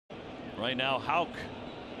Right now, Houck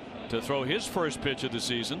to throw his first pitch of the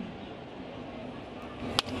season.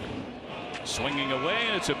 Swinging away,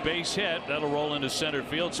 and it's a base hit. That'll roll into center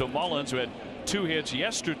field. So Mullins, who had 2 hits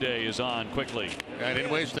yesterday, is on quickly. I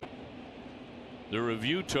didn't waste it. The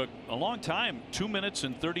review took a long time, 2 minutes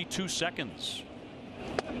and 32 seconds.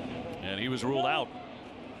 And he was ruled out.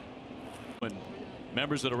 When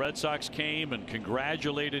members of the Red Sox came and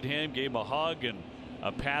congratulated him, gave him a hug and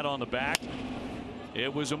a pat on the back,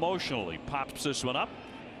 it was emotional. He pops this one up.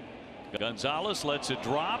 Gonzalez lets it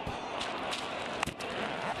drop.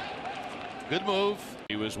 Good move.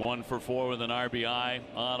 He was 1 for 4 with an RBI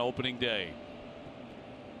on opening day.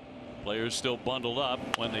 Players still bundled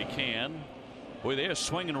up when they can. Boy, they're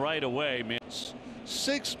swinging right away, man.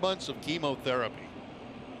 6 months of chemotherapy.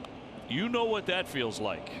 You know what that feels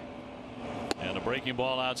like. And a breaking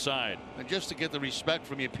ball outside. And just to get the respect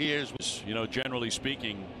from your peers. You know, generally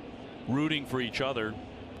speaking, rooting for each other.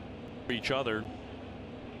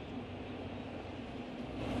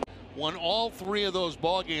 Won all 3 of those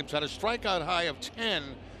ball games. Had a strikeout high of 10.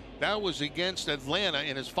 That was against Atlanta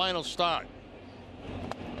in his final start.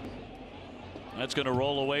 That's going to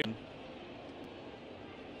roll away.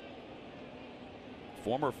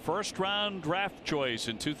 Former first-round draft choice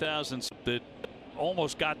in 2000 that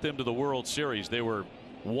almost got them to the World Series. They were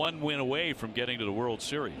 1 win away from getting to the World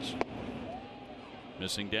Series.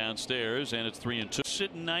 Missing downstairs, and it's 3-2.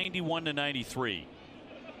 Sitting 91 to 93.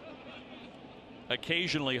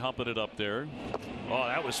 Occasionally humping it up there. Oh,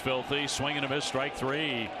 that was filthy. Swinging a miss, strike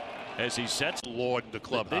 3 as he sets. Lord, the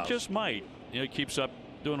clubhouse. They just might. You know, he keeps up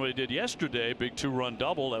doing what he did yesterday. Big 2-run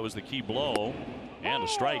double. That was the key blow. And a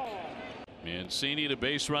strike. Mancini, the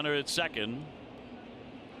base runner at second.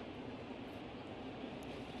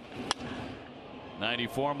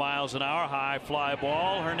 94 miles an hour, high fly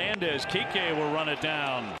ball. Hernandez, Kike will run it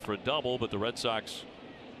down for a double, but the Red Sox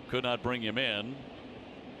could not bring him in.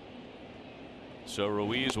 So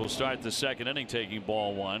Ruiz will start the second inning, taking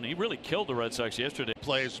ball 1. He really killed the Red Sox yesterday.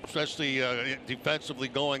 Plays, especially defensively,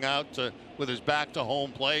 going out with his back to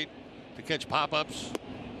home plate to catch pop-ups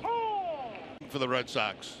for the Red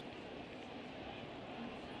Sox.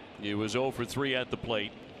 He was 0 for 3 at the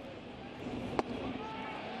plate.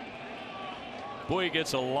 Boy, he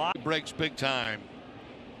gets a lot. Breaks big time.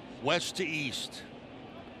 West to east.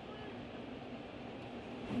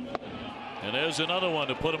 And there's another one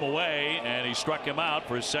to put him away, and he struck him out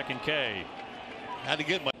for his second K. Had to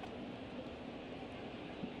get my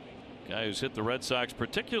guy who's hit the Red Sox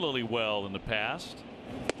particularly well in the past.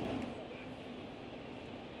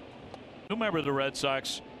 New member of the Red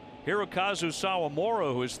Sox, Hirokazu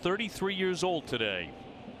Sawamura, who is 33 years old today.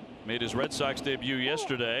 Made his Red Sox debut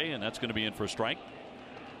yesterday, and that's going to be in for a strike.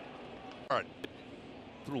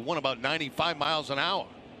 Threw one about 95 miles an hour.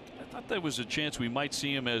 I thought there was a chance we might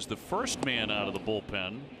see him as the first man out of the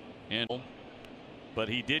bullpen, but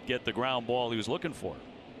he did get the ground ball he was looking for.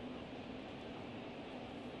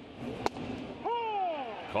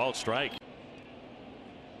 Called strike.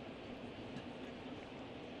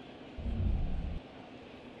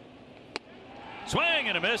 Swing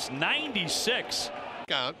and a miss, 96.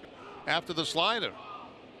 Out after the slider.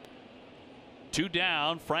 2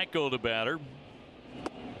 down, Franco the batter.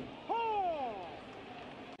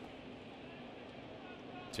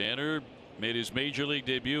 Tanner made his major league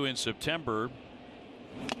debut in September.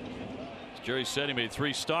 As Jerry said, he made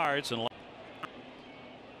 3 starts and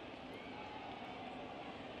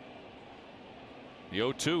the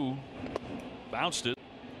 0-2 bounced it.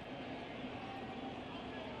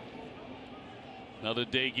 Another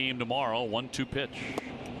day game tomorrow. 1-2 pitch.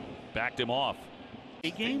 Backed him off.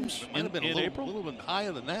 8 games might have been in April. A little bit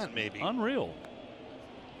higher than that, maybe. Unreal.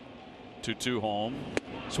 2-2 home.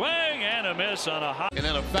 Swing and a miss on a high. And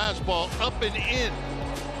then a fastball up and in.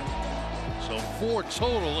 So 4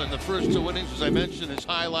 total in the first 2 innings, as I mentioned, his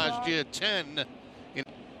high last year, 10.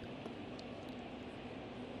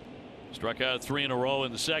 Struck out 3 in a row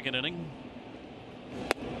in the second inning.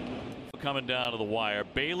 Coming down to the wire.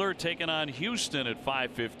 Baylor taking on Houston at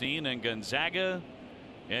 5:15, and Gonzaga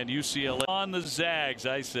and UCLA on the Zags.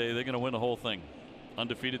 I say they're going to win the whole thing.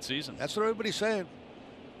 Undefeated season. That's what everybody's saying.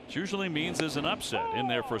 Which usually means there's an upset in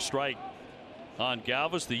there for a strike on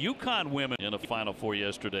Galvis. The UConn women in the Final Four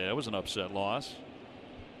yesterday. That was an upset loss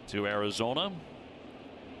to Arizona.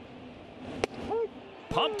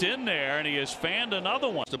 Pumped in there, and he has fanned another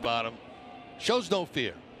one. About him. Shows no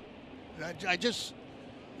fear.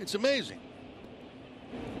 It's amazing.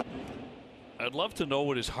 I'd love to know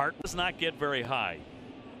what his heart does not get very high.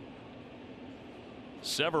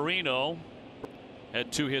 Severino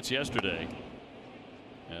had 2 hits yesterday.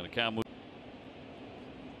 And a count.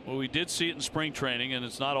 Well, we did see it in spring training, and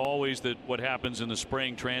it's not always that what happens in the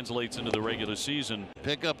spring translates into the regular season.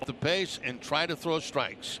 Pick up the pace and try to throw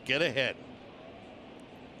strikes. Get ahead.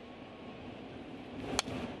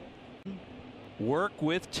 Work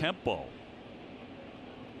with tempo.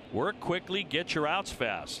 Work quickly, get your outs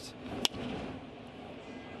fast.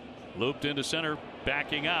 Looped into center,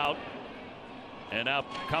 backing out. And now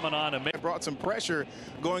coming on and brought some pressure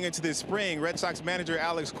going into this spring. Red Sox manager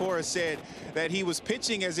Alex Cora said that he was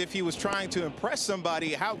pitching as if he was trying to impress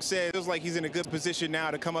somebody. Houck said it feels like he's in a good position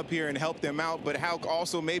now to come up here and help them out. But Houck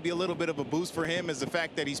also maybe a little bit of a boost for him is the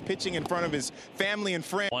fact that he's pitching in front of his family and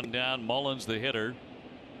friends. One down, Mullins the hitter.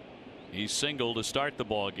 He singled to start the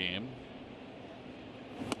ball game.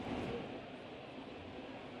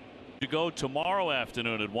 To go tomorrow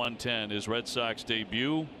afternoon at 1:10 is Red Sox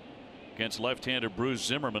debut against left-hander Bruce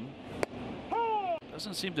Zimmerman.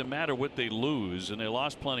 Doesn't seem to matter what they lose, and they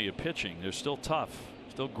lost plenty of pitching. They're still tough,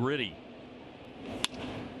 still gritty.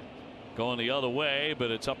 Going the other way,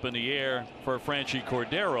 but it's up in the air for Franchy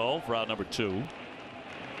Cordero for out number 2.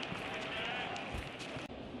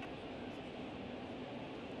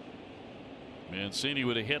 Mancini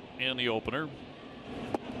with a hit in the opener.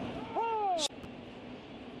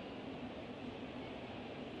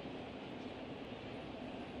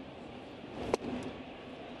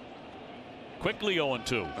 Quickly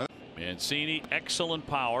 0-2. Mancini, excellent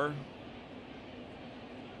power.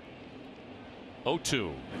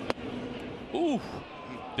 0-2. Ooh,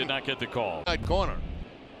 did not get the call. Side corner.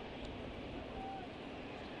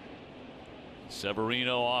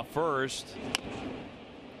 Severino off first.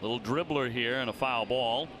 Little dribbler here and a foul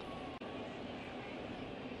ball.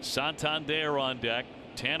 Santander on deck.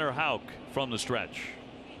 Tanner Houck from the stretch.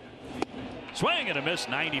 Swing and a miss.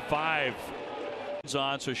 95.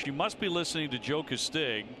 On, so she must be listening to Joe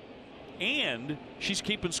Castig, and she's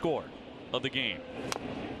keeping score of the game,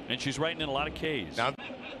 and she's writing in a lot of K's. Now,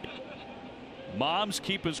 Mom's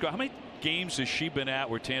keeping score. How many games has she been at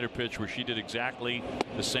where Tanner pitched where she did exactly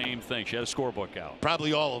the same thing? She had a scorebook out.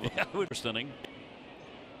 probably all of them. Yeah, first inning.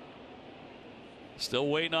 Still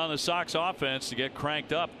waiting on the Sox offense to get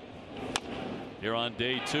cranked up here on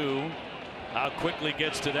day 2. How quickly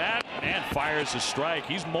gets to that and fires a strike.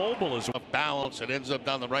 He's mobile as well. Balance. It ends up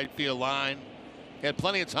down the right field line. He had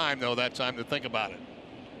plenty of time, though, that time to think about it.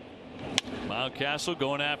 Mountcastle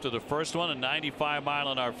going after the first one, a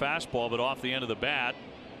 95-mile-an-hour fastball, but off the end of the bat.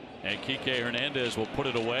 And Kike Hernandez will put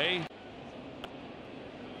it away.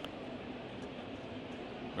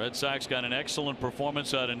 Red Sox got an excellent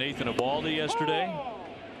performance out of Nathan Eovaldi yesterday.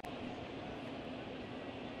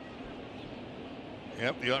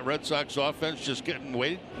 Yep, the Red Sox offense just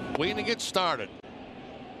waiting to get started.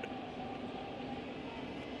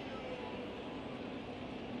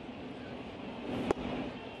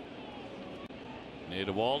 Nate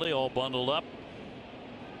Eovaldi all bundled up.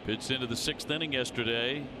 Pitched into the 6th inning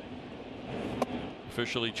yesterday.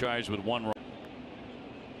 Officially charged with 1 run.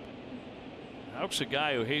 Houck's a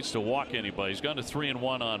guy who hates to walk anybody. He's gone to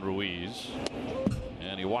 3-1 on Ruiz,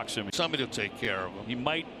 and he walks him. Somebody to take care of him. He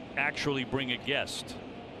might actually bring a guest.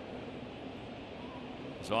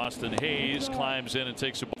 As Austin Hayes climbs in and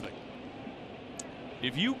takes a ball.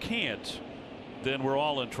 If you can't, then we're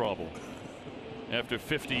all in trouble. After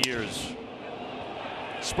 50 years.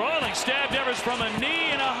 Sprawling stab Devers from a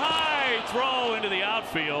knee and a high throw into the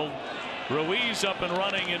outfield. Ruiz up and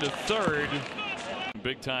running into third.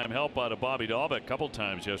 Big time help out of Bobby Dalbec a couple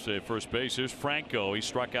times yesterday at first base. Here's Franco. He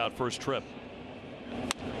struck out first trip.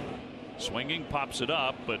 Swinging, pops it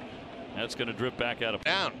up, but that's going to drip back out of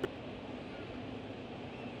down.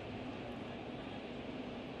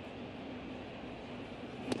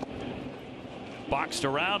 Boxed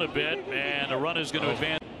around a bit, and the run is going to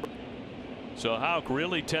advance. So Houck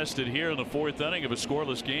really tested here in the 4th inning of a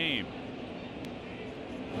scoreless game.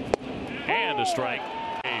 And a strike.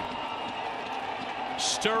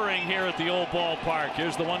 Stirring here at the old ballpark.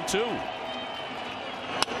 Here's the 1-2.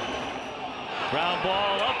 Ground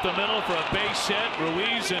ball up the middle for a base hit.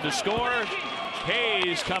 Ruiz in to score.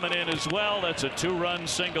 Hayes coming in as well. That's a 2-run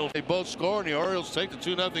single. They both score, and the Orioles take the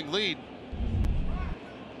 2-0 lead.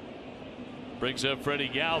 Brings up Freddie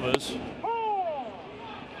Galvis.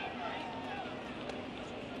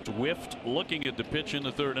 Whiffed looking at the pitch in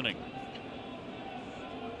the 3rd inning.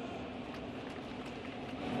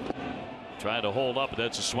 Trying to hold up, but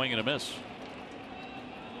that's a swing and a miss.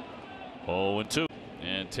 0-2.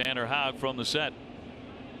 And Tanner Houck from the set.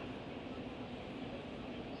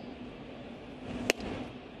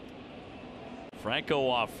 Franco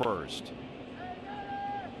off first.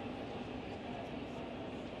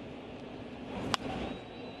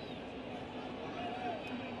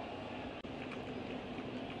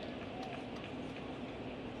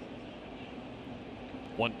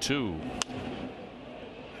 1-2.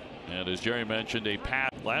 And as Jerry mentioned, a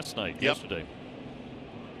pass last night, yesterday.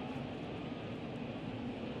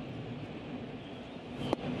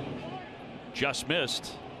 Just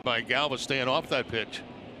missed. By Galva staying off that pitch.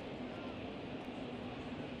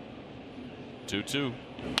 2-2.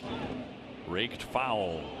 Raked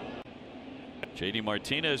foul. JD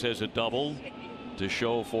Martinez has a double to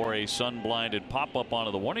show for a sun-blinded pop-up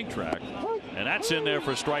onto the warning track. And that's in there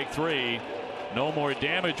for strike 3. No more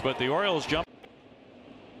damage, but the Orioles jump.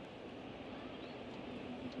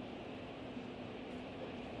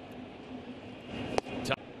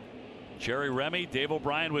 Jerry Remy, Dave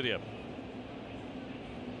O'Brien with you.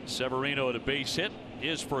 Severino at a base hit,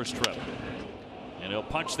 his first trip. And he'll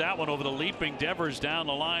punch that one over the leaping Devers down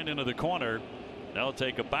the line into the corner. That'll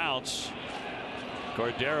take a bounce.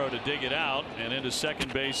 Cordero to dig it out, and into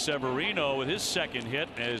second base Severino with his second hit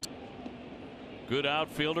as good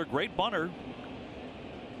outfielder, great bunter.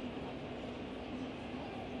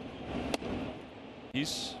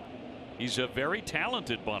 He's a very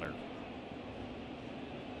talented bunter.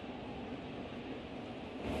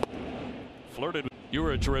 Flirted. You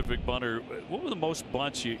were a terrific bunter. What were the most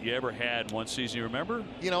bunts you ever had one season? You remember?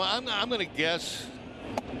 You know, I'm going to guess.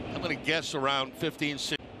 I'm going to guess around 15,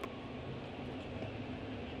 16.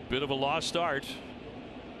 Bit of a lost start.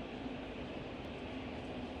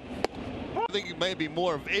 I think it may be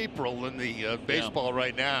more of April than the baseball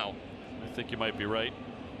right now. I think you might be right.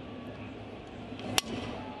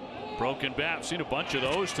 Broken bat. Seen a bunch of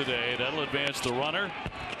those today. That'll advance the runner.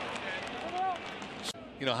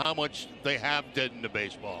 You know how much they have dead in the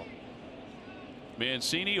baseball.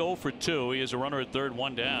 Mancini 0 for 2. He has a runner at third,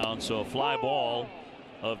 one down. So a fly ball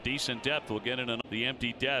of decent depth will get in the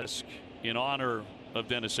empty desk in honor of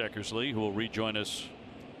Dennis Eckersley, who will rejoin us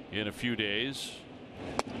in a few days.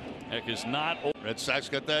 Eck is not. Red Sox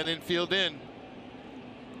got that infield in.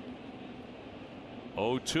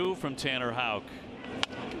 0-2 from Tanner Houck.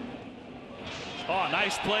 Oh,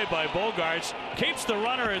 nice play by Bogaerts. Keeps the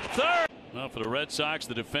runner at third. Well, for the Red Sox,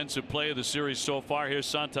 the defensive play of the series so far. Here's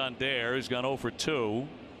Santander. He's gone 0 for 2.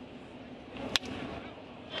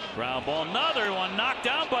 Ground ball. Another one knocked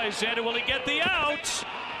down by Xander. Will he get the out?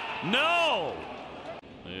 No.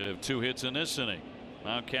 They have 2 hits in this inning.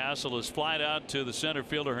 Mountcastle has flied out to the center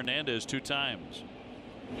fielder Hernandez 2 times.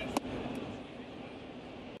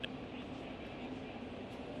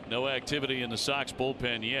 No activity in the Sox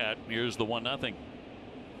bullpen yet. Here's the 1-0.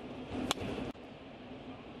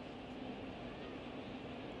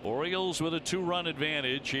 Orioles with a 2-run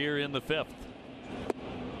advantage here in the 5th.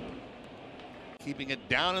 Keeping it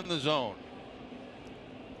down in the zone.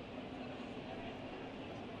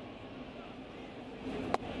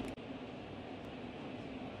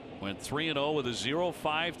 Went 3-0 with a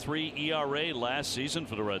 0.53 ERA last season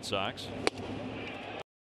for the Red Sox.